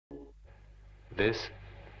This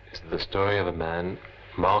is the story of a man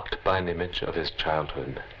marked by an image of his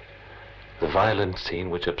childhood. The violent scene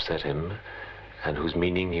which upset him, and whose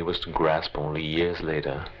meaning he was to grasp only years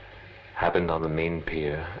later, happened on the main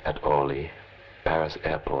pier at Orly, Paris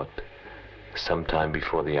airport, sometime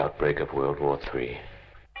before the outbreak of World War III.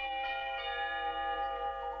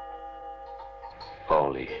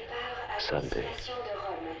 Orly, Sunday.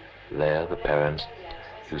 There the parents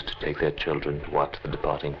used to take their children to watch the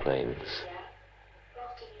departing planes.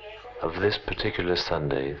 Of this particular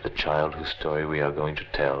Sunday, the child whose story we are going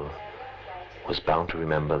to tell was bound to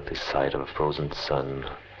remember the sight of a frozen sun,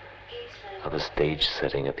 of a stage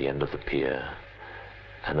setting at the end of the pier,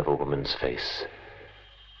 and of a woman's face.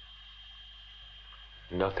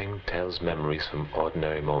 Nothing tells memories from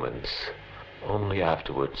ordinary moments. Only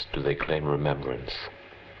afterwards do they claim remembrance,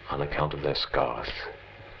 on account of their scars.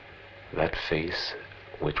 That face,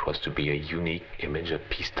 which was to be a unique image of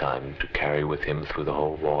peacetime to carry with him through the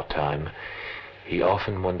whole wartime, he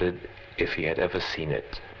often wondered if he had ever seen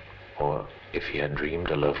it, or if he had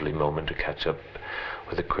dreamed a lovely moment to catch up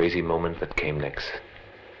with the crazy moment that came next.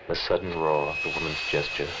 The sudden roar of the woman's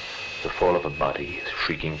gesture, the fall of a body,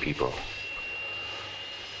 shrieking people.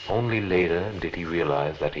 Only later did he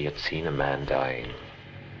realize that he had seen a man dying.